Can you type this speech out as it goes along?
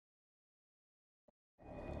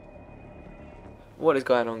What is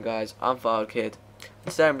going on, guys? I'm Firewild Kid.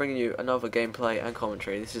 Today I'm bringing you another gameplay and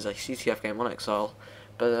commentary. This is a CTF game on Exile,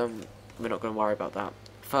 but we're not going to worry about that.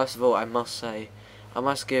 First of all, I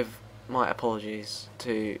must give my apologies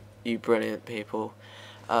to you brilliant people.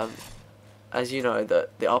 As you know,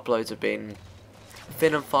 that the uploads have been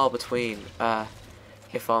thin and far between.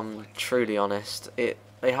 If I'm truly honest, they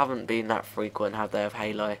haven't been that frequent, have they, of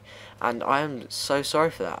Halo, and I am so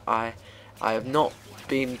sorry for that. I have not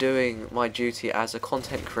been doing my duty as a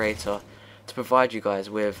content creator to provide you guys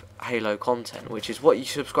with Halo content, which is what you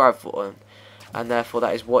subscribe for, and therefore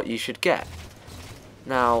that is what you should get.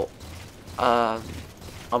 Now, I'm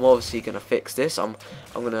obviously going to fix this. I'm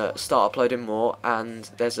going to start uploading more, and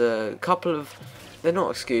there's a couple of, they're not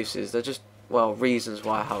excuses, they're just, well, reasons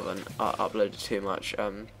why I haven't uploaded too much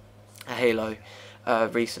Halo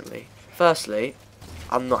recently. Firstly,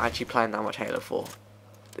 I'm not actually playing that much Halo 4.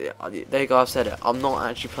 There you go, I've said it. I'm not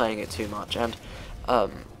actually playing it too much, and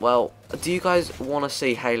well, do you guys want to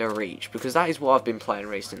see Halo Reach? Because that is what I've been playing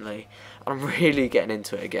recently. I'm really getting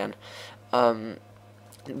into it again.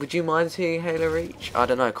 Would you mind seeing Halo Reach? I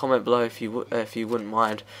don't know. Comment below if you wouldn't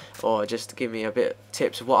mind, or just give me a bit of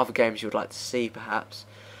tips of what other games you would like to see, perhaps.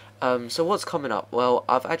 So what's coming up? Well,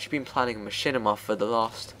 I've actually been planning Machinima for the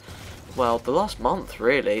last month,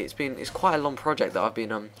 really. It's quite a long project that I've been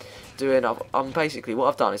doing. Basically, what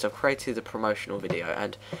I've done is I've created a promotional video,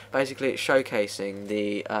 and basically it's showcasing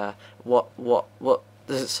the what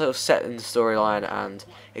the sort of set in the storyline, and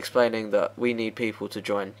explaining that we need people to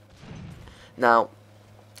join. Now,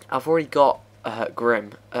 I've already got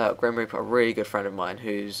Grim Reaper, a really good friend of mine,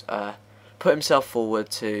 who's put himself forward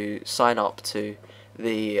to sign up to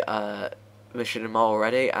the Machinima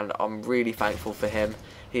already, and I'm really thankful for him.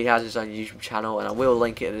 He has his own YouTube channel, and I will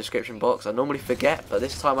link it in the description box. I normally forget, but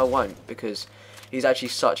this time I won't, because he's actually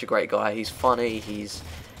such a great guy. He's funny. He's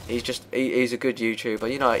a good YouTuber.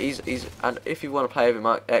 You know, and if you want to play with him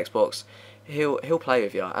on Xbox, he'll play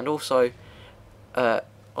with you. And also,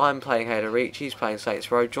 I'm playing Halo Reach. He's playing Saints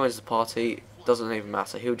Row. Joins the party. Doesn't even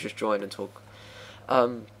matter. He'll just join and talk.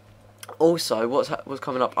 Also, what's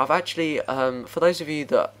coming up? I've actually, for those of you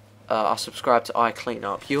that are subscribed to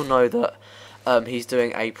iCleanup, you'll know that he's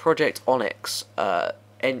doing a Project Onyx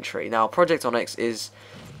entry. Now, Project Onyx is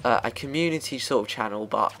a community sort of channel,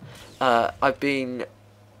 but I've been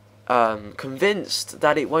convinced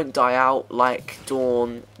that it won't die out like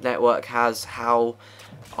Dawn Network has, how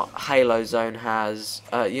Halo Zone has.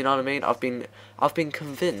 You know what I mean? I've been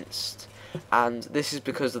convinced, and this is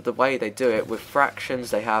because of the way they do it with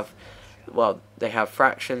fractions. They have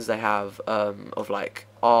fractions. They have of like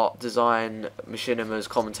art, design, machinimas,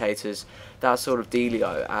 commentators, that sort of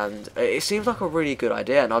dealio, and it seems like a really good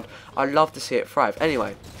idea, and I'd love to see it thrive.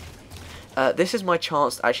 Anyway, this is my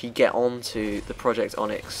chance to actually get onto the Project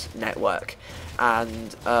Onyx network,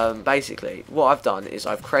 and basically what I've done is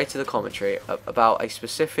I've created a commentary about a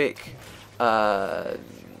specific not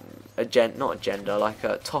agenda, like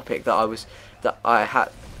a topic that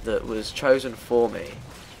was chosen for me,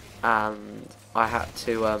 and I had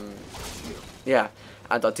to yeah,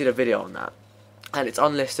 and I did a video on that, and it's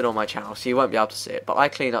unlisted on my channel, so you won't be able to see it, but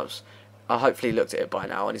iCleanup's hopefully looked at it by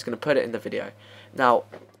now, and he's going to put it in the video. Now,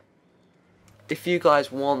 if you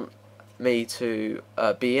guys want me to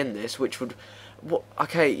be in this, which would,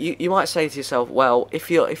 okay, you might say to yourself, well,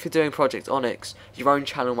 if you're doing Project Onyx, your own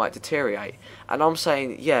channel might deteriorate, and I'm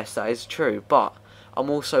saying yes, that is true, but I'm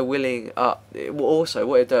also willing.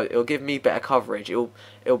 It'll give me better coverage. It'll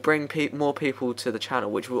bring more people to the channel,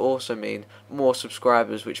 which will also mean more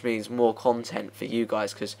subscribers, which means more content for you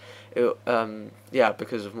guys. Because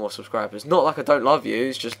because of more subscribers. Not like I don't love you.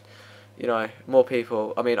 It's just, you know, more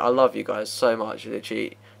people. I mean, I love you guys so much.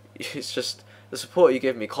 Literally, it's just the support you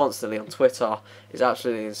give me constantly on Twitter is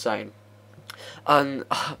absolutely insane. And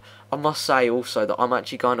I must say also that I'm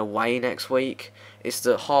actually going away next week. It's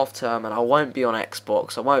the half term, and I won't be on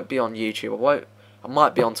Xbox. I won't be on YouTube. I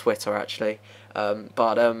might be on Twitter actually.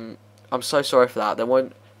 But I'm so sorry for that.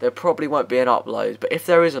 There probably won't be an upload. But if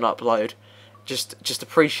there is an upload, just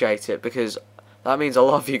appreciate it, because that means I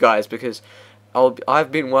love you guys. Because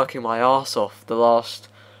I've been working my arse off the last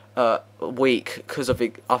week, because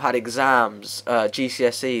I've had exams,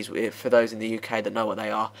 GCSEs, for those in the UK that know what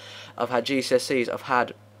they are. I've had GCSEs, I've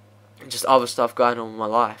had just other stuff going on in my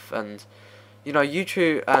life, and you know,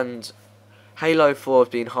 YouTube and Halo 4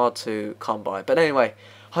 have been hard to come by. But anyway,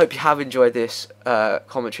 hope you have enjoyed this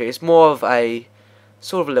commentary. It's more of a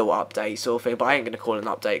sort of a little update sort of thing, but I ain't gonna call it an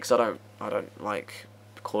update because I don't like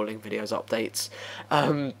calling videos updates.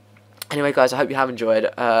 Anyway, guys, I hope you have enjoyed.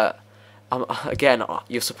 Again,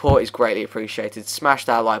 your support is greatly appreciated. Smash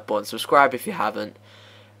that like button, subscribe if you haven't,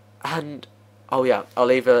 and Oh yeah, I'll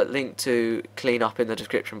leave a link to clean up in the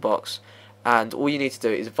description box, and all you need to do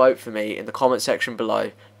is vote for me in the comment section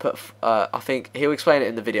below. Put I think he'll explain it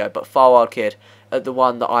in the video, but Firewild Kid at the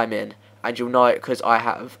one that I'm in, and you'll know it because I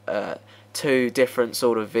have two different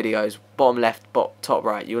sort of videos, bottom left, top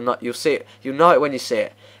right. You'll see it. You'll know it when you see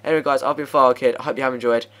it. Anyway, guys, I've been Firewild Kid. I hope you have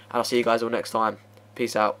enjoyed, and I'll see you guys all next time.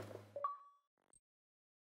 Peace out.